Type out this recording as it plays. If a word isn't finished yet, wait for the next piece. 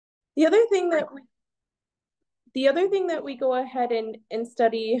The other thing that we go ahead and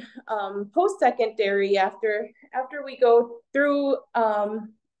study post-secondary after we go through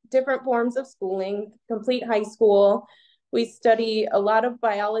different forms of schooling, complete high school, we study a lot of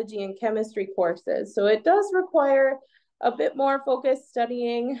biology and chemistry courses. So it does require a bit more focused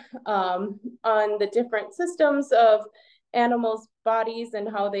studying on the different systems of animals' bodies and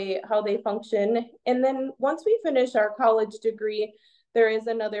how they function. And then once we finish our college degree, there is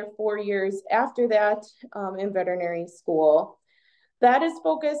another 4 years after that in veterinary school. That is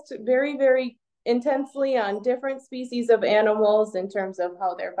focused very, very intensely on different species of animals in terms of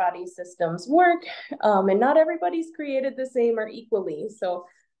how their body systems work. And not everybody's created the same or equally. So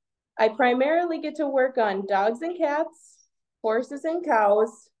I primarily get to work on dogs and cats, horses and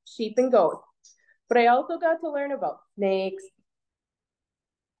cows, sheep and goats. But I also got to learn about snakes,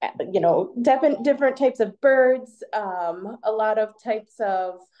 different types of birds, a lot of types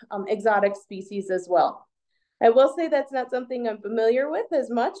of exotic species as well. I will say that's not something I'm familiar with as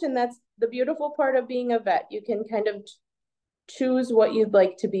much, and that's the beautiful part of being a vet. You can kind of choose what you'd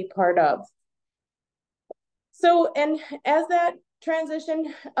like to be part of. So, and as that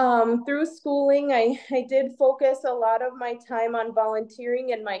transition through schooling, I did focus a lot of my time on volunteering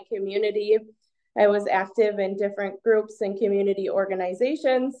in my community. I was active in different groups and community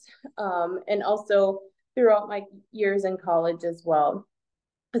organizations, and also throughout my years in college as well.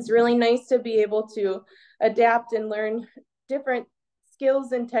 It's really nice to be able to adapt and learn different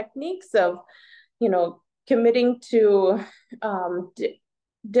skills and techniques of, committing to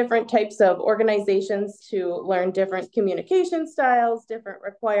different types of organizations to learn different communication styles, different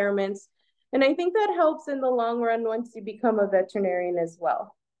requirements. And I think that helps in the long run once you become a veterinarian as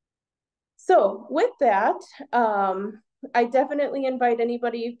well. So with that, I definitely invite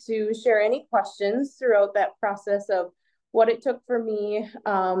anybody to share any questions throughout that process of what it took for me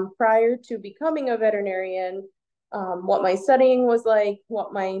prior to becoming a veterinarian, what my studying was like,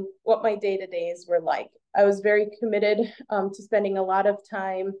 what my day-to-days were like. I was very committed to spending a lot of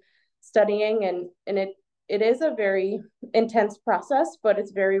time studying, and it is a very intense process, but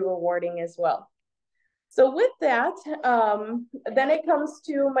it's very rewarding as well. So with that, then it comes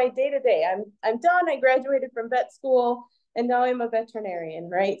to my day-to-day. I'm done. I graduated from vet school, and now I'm a veterinarian,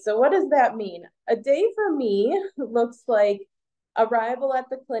 right? So what does that mean? A day for me looks like arrival at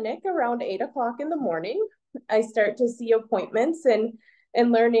the clinic around 8 o'clock in the morning. I start to see appointments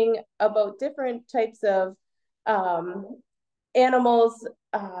and learning about different types of animals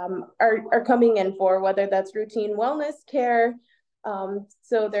are coming in for, whether that's routine wellness care.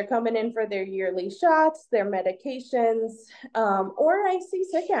 So they're coming in for their yearly shots, their medications, or I see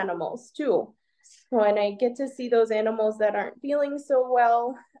sick animals too. When I get to see those animals that aren't feeling so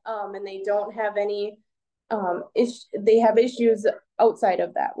well, and they don't have any they have issues outside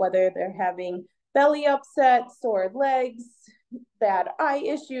of that, whether they're having belly upset, sore legs, bad eye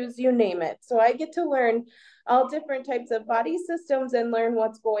issues, you name it. So I get to learn all different types of body systems and learn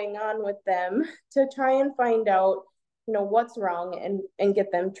what's going on with them to try and find out, what's wrong and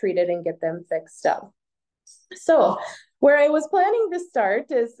get them treated and get them fixed up. So where I was planning to start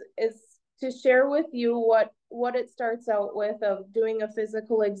is to share with you what it starts out with of doing a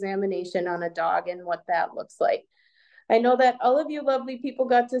physical examination on a dog and what that looks like. I know that all of you lovely people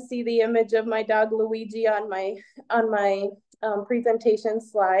got to see the image of my dog Luigi on my presentation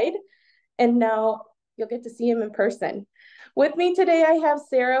slide, and now you'll get to see him in person. With me today, I have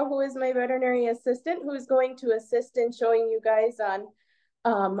Sarah, who is my veterinary assistant, who is going to assist in showing you guys on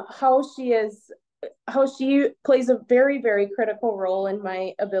how she plays a very, very critical role in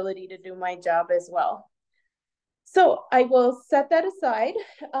my ability to do my job as well. So I will set that aside.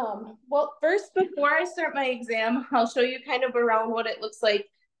 Well, first, before I start my exam, I'll show you kind of around what it looks like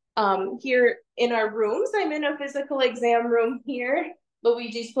here in our rooms. I'm in a physical exam room here.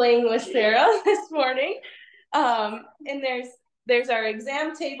 Luigi's playing with Sarah this morning. And there's our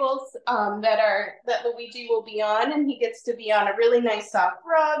exam tables that Luigi will be on, and he gets to be on a really nice soft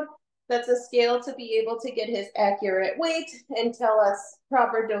rug. That's a scale to be able to get his accurate weight and tell us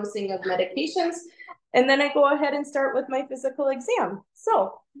proper dosing of medications. And then I go ahead and start with my physical exam.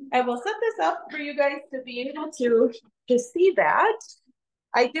 So I will set this up for you guys to be able to see that.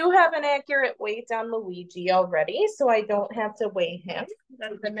 I do have an accurate weight on Luigi already, so I don't have to weigh him.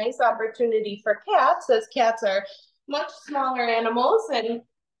 That's a nice opportunity for cats, as cats are much smaller animals and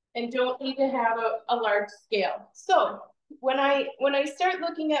don't need to have a large scale. So when I start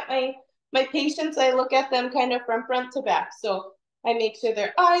looking at my patients, I look at them kind of from front to back. So I make sure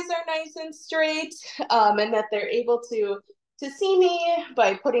their eyes are nice and straight, and that they're able to see me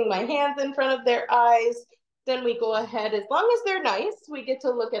by putting my hands in front of their eyes, Then we go ahead, as long as they're nice, we get to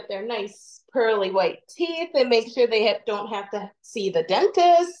look at their nice pearly white teeth and make sure they don't have to see the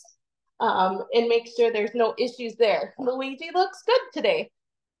dentist, and make sure there's no issues there. Luigi looks good today.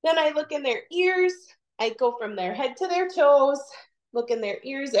 Then I look in their ears. I go from their head to their toes, look in their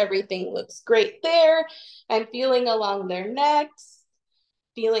ears. Everything looks great there. I'm feeling along their necks,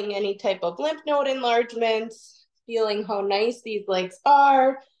 feeling any type of lymph node enlargements, feeling how nice these legs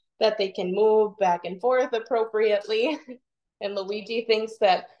are, that they can move back and forth appropriately. And Luigi thinks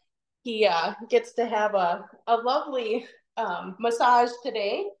that he gets to have a lovely massage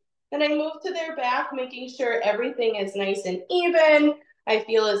today. Then I move to their back, making sure everything is nice and even. I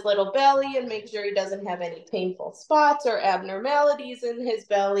feel his little belly and make sure he doesn't have any painful spots or abnormalities in his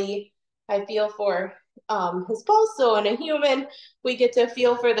belly. I feel for his pulse. So in a human, we get to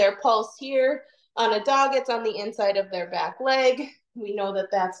feel for their pulse here. On a dog, it's on the inside of their back leg. We know that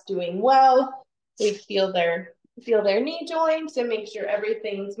that's doing well. We feel their knee joints and make sure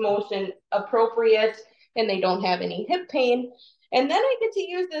everything's motion appropriate and they don't have any hip pain. And then I get to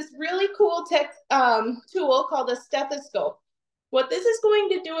use this really cool tool called a stethoscope. What this is going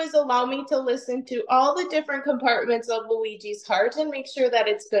to do is allow me to listen to all the different compartments of Luigi's heart and make sure that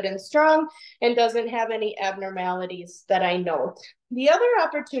it's good and strong and doesn't have any abnormalities that I note. The other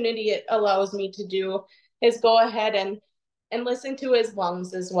opportunity it allows me to do is go ahead and listen to his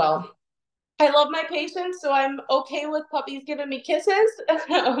lungs as well. I love my patients, so I'm okay with puppies giving me kisses.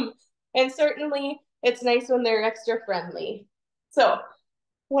 And certainly it's nice when they're extra friendly. So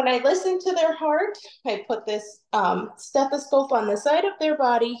when I listen to their heart, I put this stethoscope on the side of their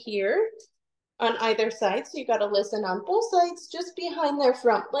body here on either side. So you got to listen on both sides, just behind their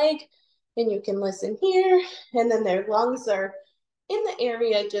front leg. And you can listen here. And then their lungs are in the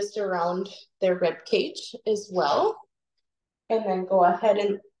area just around their rib cage as well. And then go ahead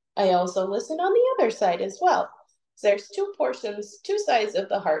and I also listen on the other side as well. So there's two sides of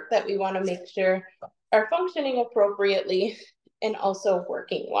the heart that we want to make sure are functioning appropriately and also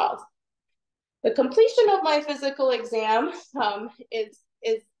working well. The completion of my physical exam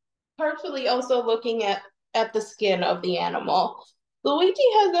is partially also looking at the skin of the animal. Luigi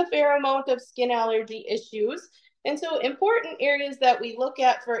has a fair amount of skin allergy issues, and so important areas that we look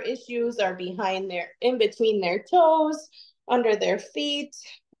at for issues are in between their toes, under their feet,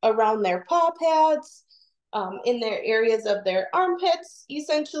 around their paw pads, in their areas of their armpits,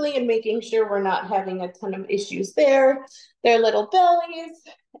 essentially, and making sure we're not having a ton of issues there, their little bellies,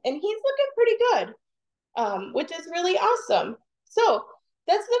 and he's looking pretty good, which is really awesome. So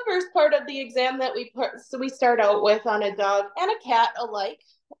that's the first part of the exam that we start out with on a dog and a cat alike,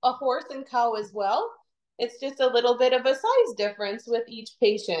 a horse and cow as well. It's just a little bit of a size difference with each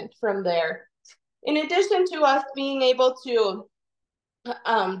patient from there. In addition to us being able to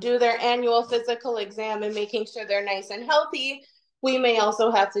do their annual physical exam and making sure they're nice and healthy, we may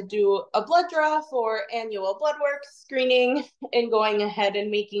also have to do a blood draw for annual blood work screening and going ahead and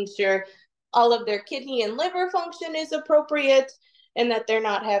making sure all of their kidney and liver function is appropriate and that they're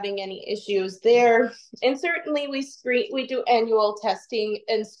not having any issues there. And certainly we do annual testing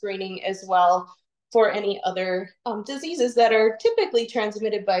and screening as well for any other diseases that are typically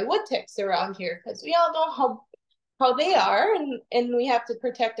transmitted by wood ticks around here, because we all know how they are, and we have to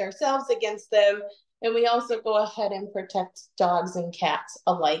protect ourselves against them. And we also go ahead and protect dogs and cats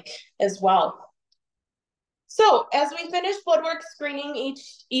alike as well. So as we finish blood work screening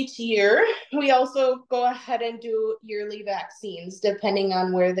each year, we also go ahead and do yearly vaccines, depending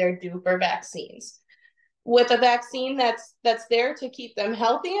on where they're due for vaccines. With a vaccine that's there to keep them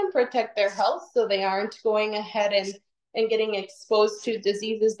healthy and protect their health, so they aren't going ahead and getting exposed to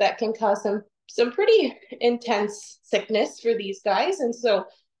diseases that can cause some pretty intense sickness for these guys. And so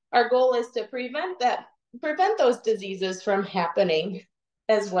our goal is to prevent those diseases from happening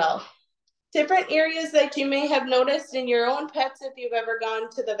as well. Different areas that you may have noticed in your own pets, if you've ever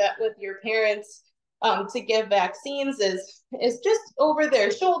gone to the vet with your parents to give vaccines, is just over their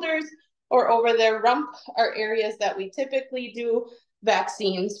shoulders or over their rump are areas that we typically do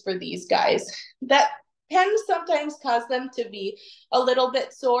vaccines for these guys. That can sometimes cause them to be a little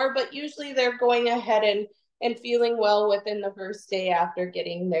bit sore, but usually they're going ahead and feeling well within the first day after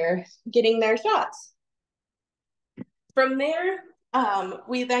getting their shots. From there,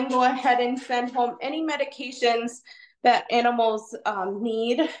 we then go ahead and send home any medications that animals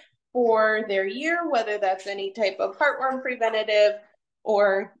need for their year, whether that's any type of heartworm preventative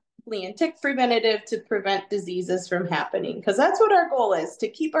or flea and tick preventative to prevent diseases from happening. Because that's what our goal is, to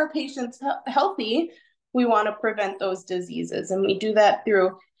keep our patients healthy. We want to prevent those diseases. And we do that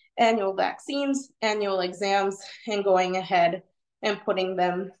through annual vaccines, annual exams, and going ahead and putting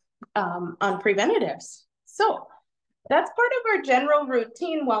them on preventatives. So that's part of our general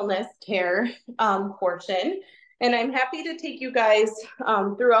routine wellness care portion. And I'm happy to take you guys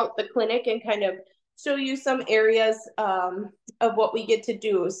throughout the clinic and kind of show you some areas of what we get to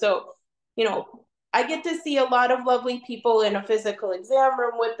do. So, you know, I get to see a lot of lovely people in a physical exam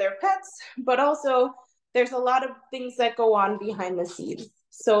room with their pets, but also there's a lot of things that go on behind the scenes.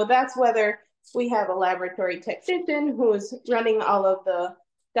 So that's whether we have a laboratory technician who's running all of the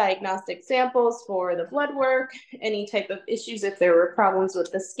diagnostic samples for the blood work, any type of issues. If there were problems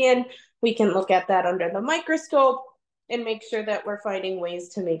with the skin, we can look at that under the microscope and make sure that we're finding ways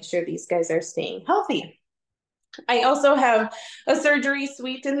to make sure these guys are staying healthy. I also have a surgery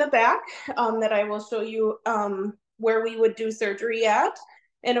suite in the back that I will show you where we would do surgery at,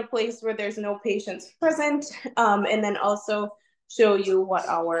 in a place where there's no patients present, and then also show you what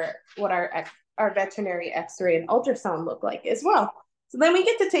our veterinary x-ray and ultrasound look like as well. So then we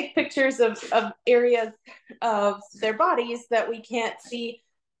get to take pictures of areas of their bodies that we can't see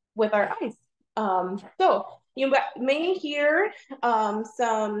with our eyes. So you may hear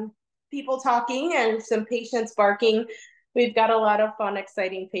some people talking and some patients barking. We've got a lot of fun,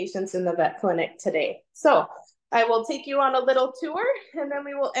 exciting patients in the vet clinic today. So I will take you on a little tour, and then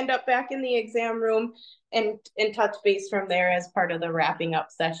we will end up back in the exam room and touch base from there as part of the wrapping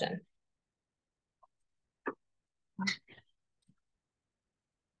up session.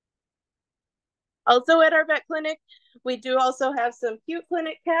 Also at our vet clinic, we do also have some cute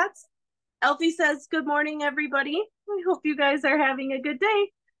clinic cats. Elfie says, good morning, everybody. I hope you guys are having a good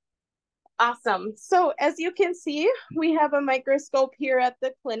day. Awesome. So as you can see, we have a microscope here at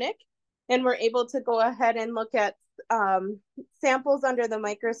the clinic, and we're able to go ahead and look at samples under the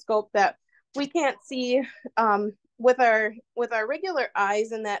microscope that we can't see with our regular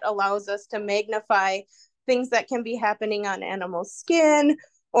eyes, and that allows us to magnify things that can be happening on animal skin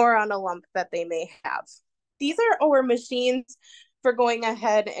or on a lump that they may have. These are our machines for going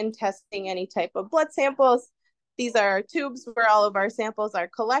ahead and testing any type of blood samples. These are our tubes where all of our samples are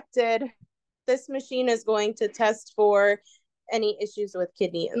collected. This machine is going to test for any issues with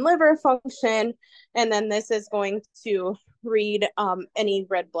kidney and liver function. And then this is going to read any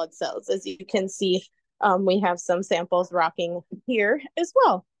red blood cells. As you can see, we have some samples rocking here as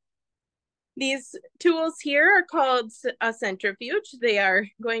well. These tools here are called a centrifuge. They are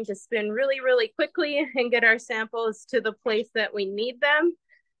going to spin really, really quickly and get our samples to the place that we need them,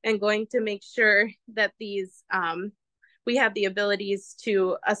 and going to make sure that these we have the abilities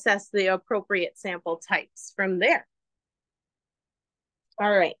to assess the appropriate sample types from there.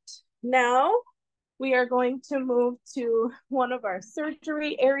 All right, now we are going to move to one of our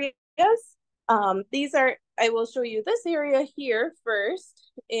surgery areas. I will show you this area here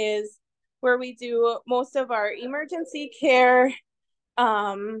first, is where we do most of our emergency care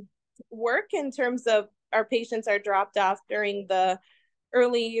work, in terms of our patients are dropped off during the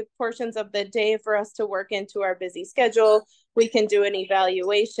early portions of the day for us to work into our busy schedule. We can do an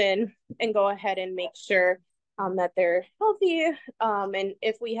evaluation and go ahead and make sure that they're healthy. And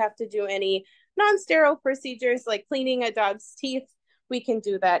if we have to do any non-sterile procedures like cleaning a dog's teeth, we can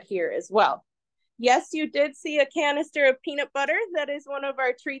do that here as well. Yes, you did see a canister of peanut butter. That is one of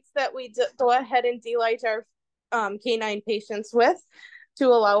our treats that we go ahead and delight our canine patients with, to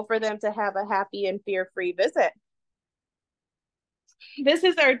allow for them to have a happy and fear-free visit. This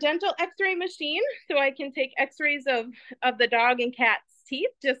is our dental x-ray machine. So I can take x-rays of the dog and cat's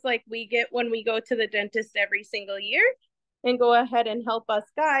teeth, just like we get when we go to the dentist every single year, and go ahead and help us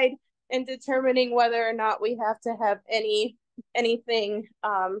guide in determining whether or not we have to have anything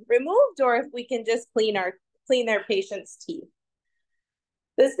removed, or if we can just clean their patient's teeth.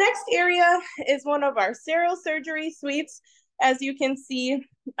 This next area is one of our sterile surgery suites. As you can see,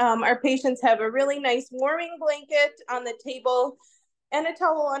 our patients have a really nice warming blanket on the table and a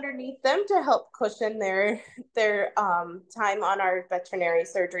towel underneath them to help cushion their time on our veterinary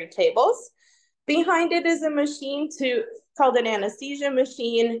surgery tables. Behind it is a machine called an anesthesia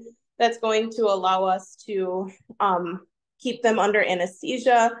machine that's going to allow us to keep them under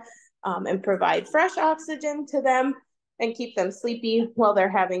anesthesia and provide fresh oxygen to them and keep them sleepy while they're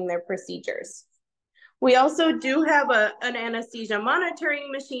having their procedures. We also do have an anesthesia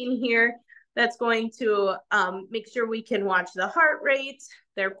monitoring machine here that's going to make sure we can watch the heart rate,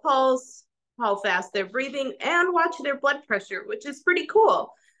 their pulse, how fast they're breathing, and watch their blood pressure, which is pretty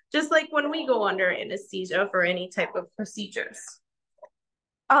cool. Just like when we go under anesthesia for any type of procedures.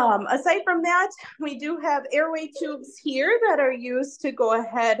 Aside from that, we do have airway tubes here that are used to go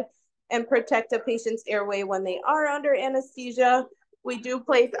ahead and protect a patient's airway when they are under anesthesia. We do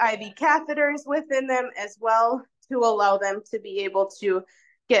place IV catheters within them as well, to allow them to be able to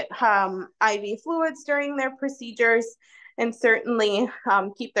get IV fluids during their procedures, and certainly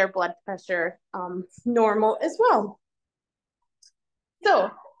keep their blood pressure normal as well. So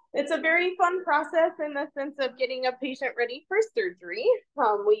it's a very fun process in the sense of getting a patient ready for surgery.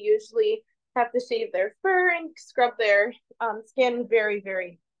 We usually have to shave their fur and scrub their skin very,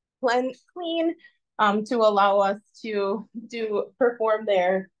 very clean to allow us to perform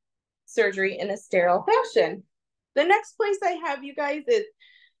their surgery in a sterile fashion. The next place I have you guys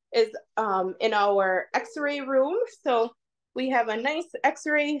is in our x-ray room. So we have a nice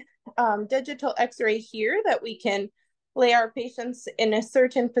x-ray, digital x-ray here that we can lay our patients in a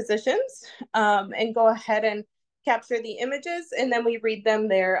certain positions and go ahead and capture the images, and then we read them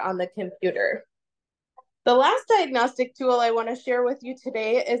there on the computer. The last diagnostic tool I want to share with you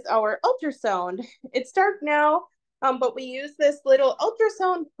today is our ultrasound. It's dark now, but we use this little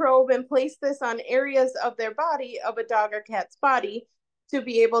ultrasound probe and place this on areas of their body, of a dog or cat's body, to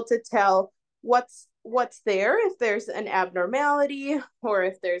be able to tell what's there, if there's an abnormality, or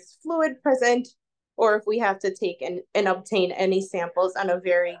if there's fluid present, or if we have to take and obtain any samples on a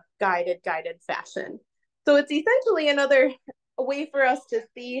very guided fashion. So it's essentially another way for us to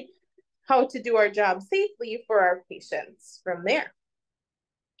see how to do our job safely for our patients from there.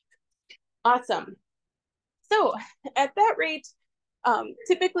 Awesome. So at that rate,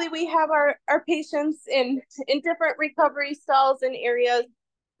 typically we have our patients in different recovery stalls and areas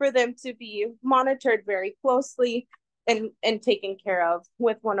for them to be monitored very closely and taken care of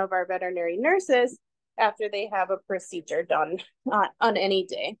with one of our veterinary nurses after they have a procedure done on any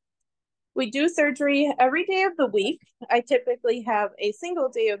day. We do surgery every day of the week. I typically have a single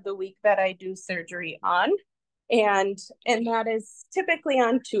day of the week that I do surgery on, and that is typically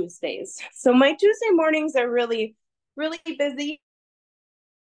on Tuesdays. So my Tuesday mornings are really, really busy.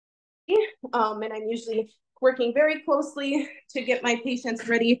 And I'm usually working very closely to get my patients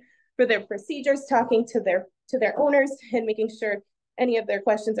ready for their procedures, talking to their owners and making sure any of their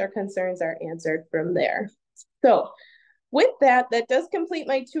questions or concerns are answered from there. So with that does complete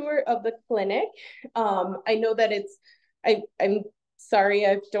my tour of the clinic. I know that I'm sorry,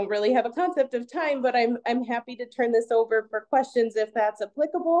 I don't really have a concept of time, but I'm happy to turn this over for questions if that's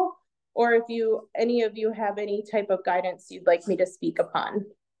applicable, or if any of you have any type of guidance you'd like me to speak upon.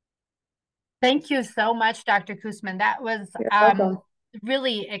 Thank you so much, Dr. Koosmann. That was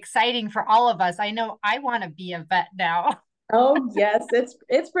really exciting for all of us. I know I want to be a vet now. Oh yes,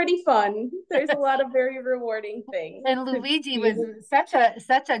 it's pretty fun. There's a lot of very rewarding things. And Luigi was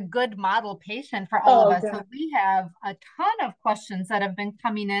such a good model patient for all of us. God. So we have a ton of questions that have been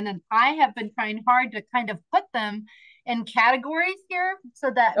coming in, and I have been trying hard to kind of put them in categories here so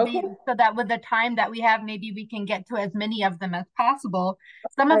that with the time that we have, maybe we can get to as many of them as possible.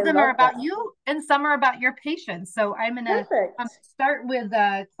 Some of them are about you and some are about your patients. So I'm going to start with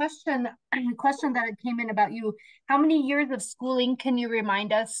a question that came in about you. How many years of schooling, can you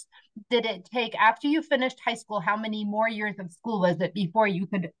remind us, did it take after you finished high school? How many more years of school was it before you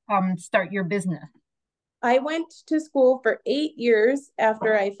could start your business? I went to school for 8 years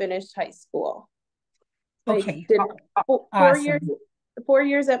after I finished high school. Okay. I did 4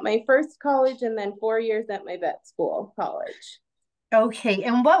 years at my first college, and then 4 years at my vet school college. Okay.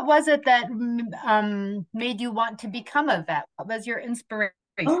 And what was it that made you want to become a vet? What was your inspiration?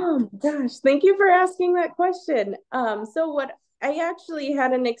 Oh gosh, thank you for asking that question. So what I actually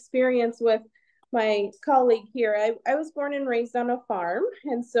had an experience with my colleague here. I was born and raised on a farm,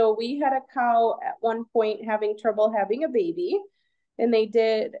 and so we had a cow at one point having trouble having a baby. And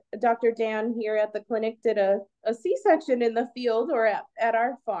Dr. Dan here at the clinic did a C-section in the field or at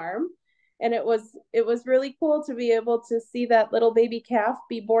our farm. And it was really cool to be able to see that little baby calf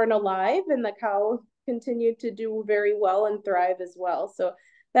be born alive, and the cow continued to do very well and thrive as well. So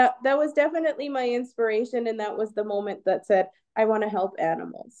that was definitely my inspiration. And that was the moment that said, I want to help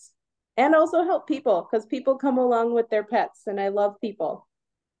animals and also help people, because people come along with their pets, and I love people.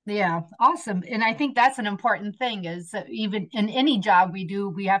 Yeah, awesome. And I think that's an important thing, is that even in any job we do,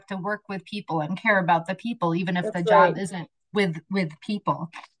 we have to work with people and care about the people, even if the job isn't with people.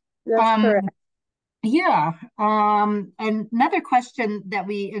 That's correct. Yeah. Another question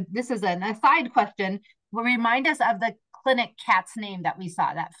this is an aside question, will remind us of the clinic cat's name that we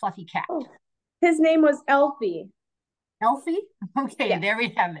saw, that fluffy cat. Oh, his name was Elfie. Elfie? Okay, yes. There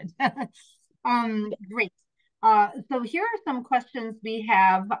we have it. Great. So here are some questions we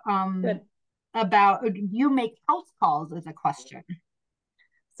have about, you make house calls as a question.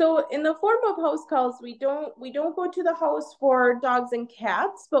 So in the form of house calls, we don't go to the house for dogs and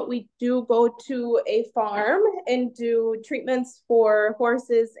cats, but we do go to a farm and do treatments for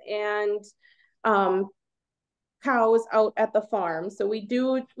horses and cows out at the farm. So we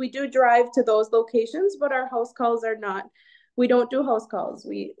do drive to those locations, but our house calls are not. We don't do house calls.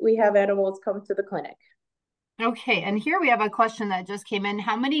 We have animals come to the clinic. Okay, and here we have a question that just came in.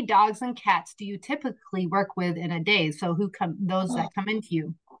 How many dogs and cats do you typically work with in a day? So who come those that come into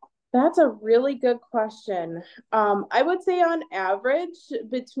you? That's a really good question. I would say on average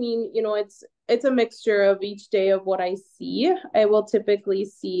between, it's a mixture of each day of what I see. I will typically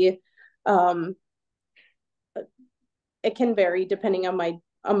see um it can vary depending on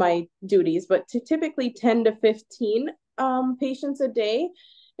my duties, but to typically 10 to 15 patients a day.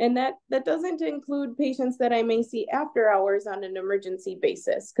 And that doesn't include patients that I may see after hours on an emergency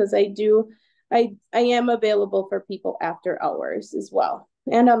basis, because I am available for people after hours as well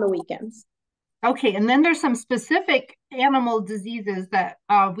and on the weekends. Okay, and then there's some specific animal diseases that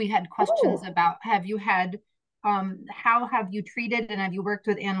we had questions Oh, about. How have you treated and have you worked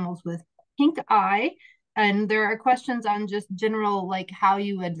with animals with pink eye? And there are questions on just general, like how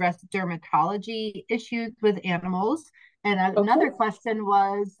you address dermatology issues with animals. And okay. another question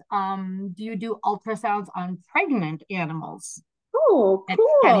was, do you do ultrasounds on pregnant animals? Oh, And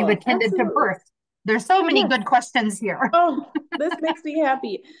have you cool. attended to Absolutely. birth? There's so many Yes. good questions here. Oh, this makes me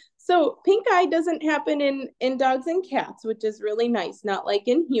happy. So pink eye doesn't happen in dogs and cats, which is really nice, not like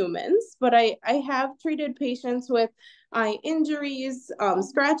in humans, but I have treated patients with eye injuries,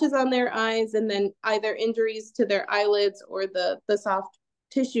 scratches on their eyes, and then either injuries to their eyelids or the soft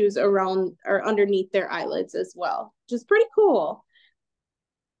tissues around or underneath their eyelids as well, which is pretty cool.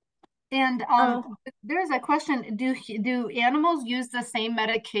 And Uh, there's a question: do animals use the same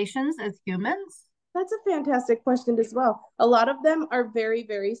medications as humans? That's a fantastic question as well. A lot of them are very,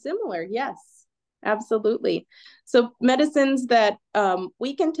 very similar. Yes, absolutely. So medicines that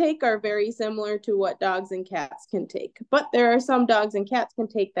we can take are very similar to what dogs and cats can take, but there are some dogs and cats can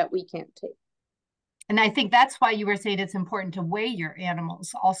take that we can't take. And I think that's why you were saying it's important to weigh your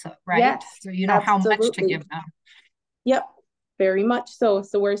animals, also, right? Yes, So you know how much to absolutely. give them. Yep, very much so.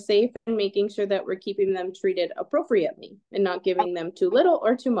 So we're safe and making sure that we're keeping them treated appropriately and not giving them too little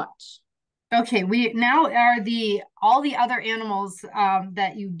or too much. Okay, we now are the all the other animals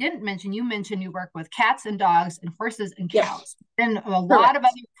that you didn't mention. You mentioned you work with cats and dogs and horses and Yep, cows. And a lot of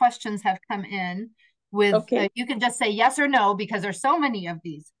other correct. questions have come in with Okay. you can just say yes or no because there's so many of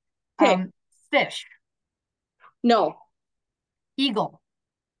these. Okay. Um, Fish, No, eagle,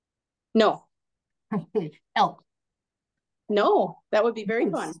 no, elk, no. That would be very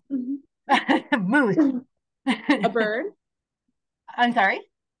fun. moose, moose. A bird? I'm sorry,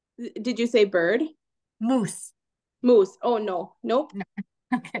 Did you say bird? moose. Moose. Oh no. Nope. No.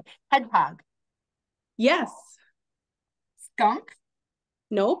 Okay, hedgehog, Yes. skunk.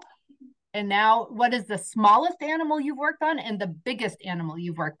 Nope. And now, what is the smallest animal you've worked on and the biggest animal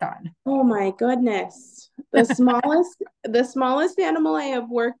you've worked on? Oh my goodness. The smallest animal I have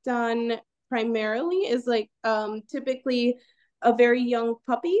worked on primarily is like typically a very young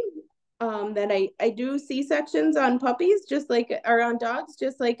puppy. That I do C-sections on puppies just like or on dogs,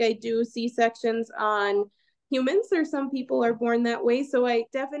 just like I do C-sections on humans, or some people are born that way. So I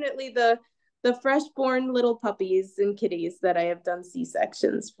definitely the fresh born little puppies and kitties that I have done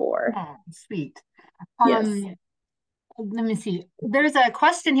C-sections for. Oh, sweet. Yes. Let me see. There's a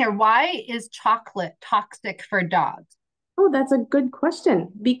question here. Why is chocolate toxic for dogs? Oh, that's a good question.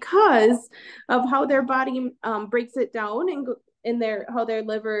 Because of how their body breaks it down and in their how their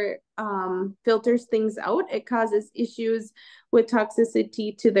liver filters things out, it causes issues with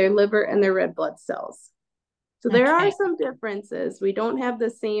toxicity to their liver and their red blood cells. So there are Okay. some differences. We don't have the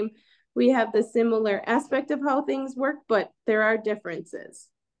same, we have the similar aspect of how things work, but there are differences.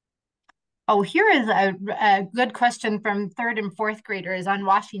 Oh, here is a good question from third and fourth graders on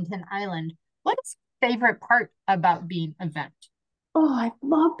Washington Island. What's your favorite part about being a vet? Oh, I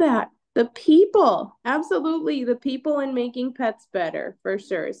love that. The people, absolutely, the people in making pets better for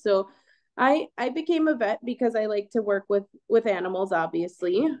sure. So I became a vet because I like to work with animals,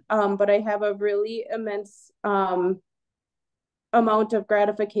 obviously. But I have a really immense amount of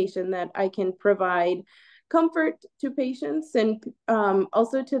gratification that I can provide comfort to patients and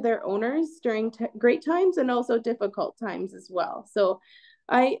also to their owners during great times and also difficult times as well. So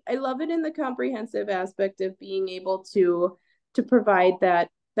I love it in the comprehensive aspect of being able to provide that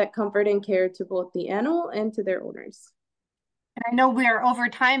comfort and care to both the animal and to their owners. And I know we are over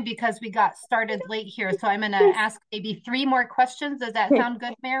time because we got started late here, so I'm going to Yes. ask maybe three more questions. Does that Okay. sound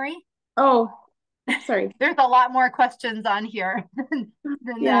good, Mary? Oh, sorry. There's a lot more questions on here than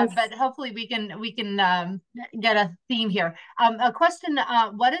that, Yes. but hopefully we can get a theme here. A question: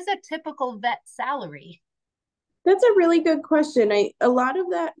 what is a typical vet salary? That's a really good question. A lot of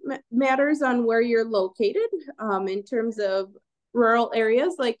that matters on where you're located, in terms of rural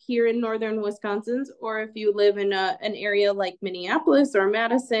areas like here in northern Wisconsin, or if you live in an area like Minneapolis or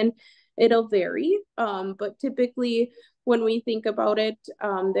Madison, it'll vary. But typically, when we think about it,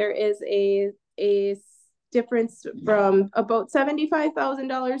 there is a difference from about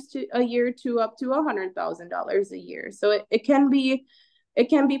 $75,000 to a year to up to $100,000 a year. So it can be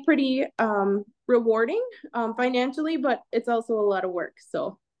pretty rewarding financially, but it's also a lot of work.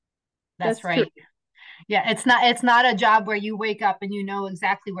 So That's that's true. right. Yeah, it's not a job where you wake up and you know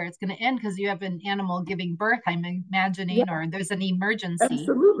exactly where it's going to end because you have an animal giving birth, I'm Yeah, imagining, or there's an emergency.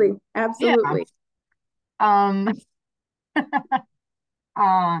 absolutely. Yeah. Absolutely. Um,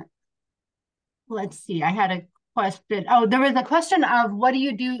 uh, let's see. I had a question. Oh, there was a question of what do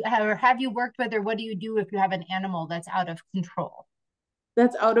you do, or have you worked with, or what do you do if you have an animal that's out of control?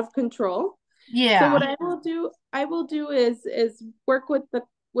 That's out of control. So Yeah, what I will do is work with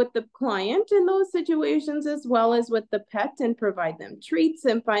the client in those situations as well as with the pet and provide them treats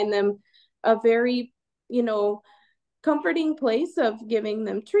and find them a very, you know, comforting place of giving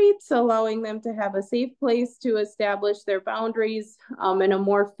them treats, allowing them to have a safe place to establish their boundaries in a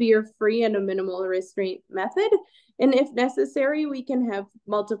more fear-free and a minimal restraint method. And if necessary, we can have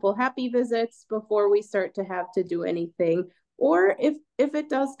multiple happy visits before we start to have to do anything. Or if it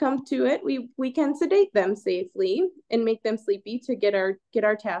does come to it, we can sedate them safely and make them sleepy to get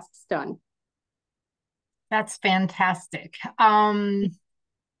our tasks done. that's fantastic.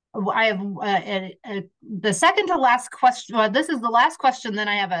 I have the second to last question. Well, this is the last question. Then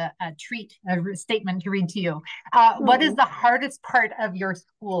I have a treat, a statement to read to you. What is Hmm. the hardest part of your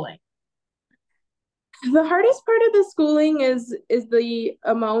schooling? The hardest part of the schooling is the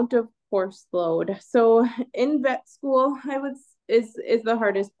amount of course load. So in vet school, I would is the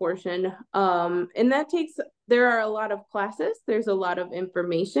hardest portion. And that takes there are a lot of classes, there's a lot of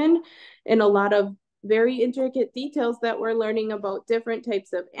information and a lot of very intricate details that we're learning about different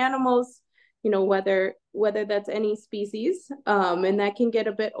types of animals, whether that's any species. And that can get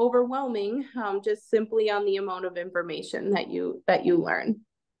a bit overwhelming, just simply on the amount of information that you learn.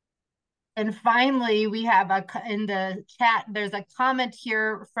 And finally, we have in the chat. There's a comment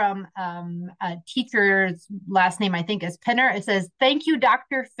here from a teacher's last name, I think, is Pinner. It says, "Thank you,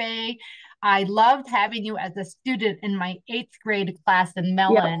 Dr. Fay. I loved having you as a student in my eighth grade class in Yep.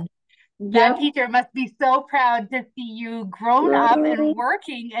 Mellon. That Yep. teacher must be so proud to see you grown up and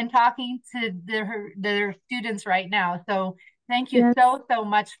working and talking to their students right now. So thank you Yes, so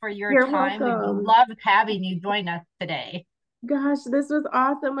much for your you're time. We welcome. loved having you join us today. Gosh, this was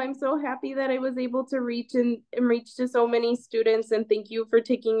awesome. I'm so happy that I was able to and reach to so many students, and thank you for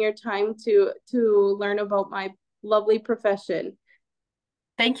taking your time to learn about my lovely profession.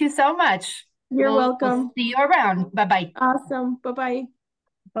 Thank you so much. You're We'll welcome. see you around. Bye bye. Awesome. Bye-bye.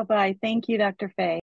 Bye bye. Thank you, Dr. Fay.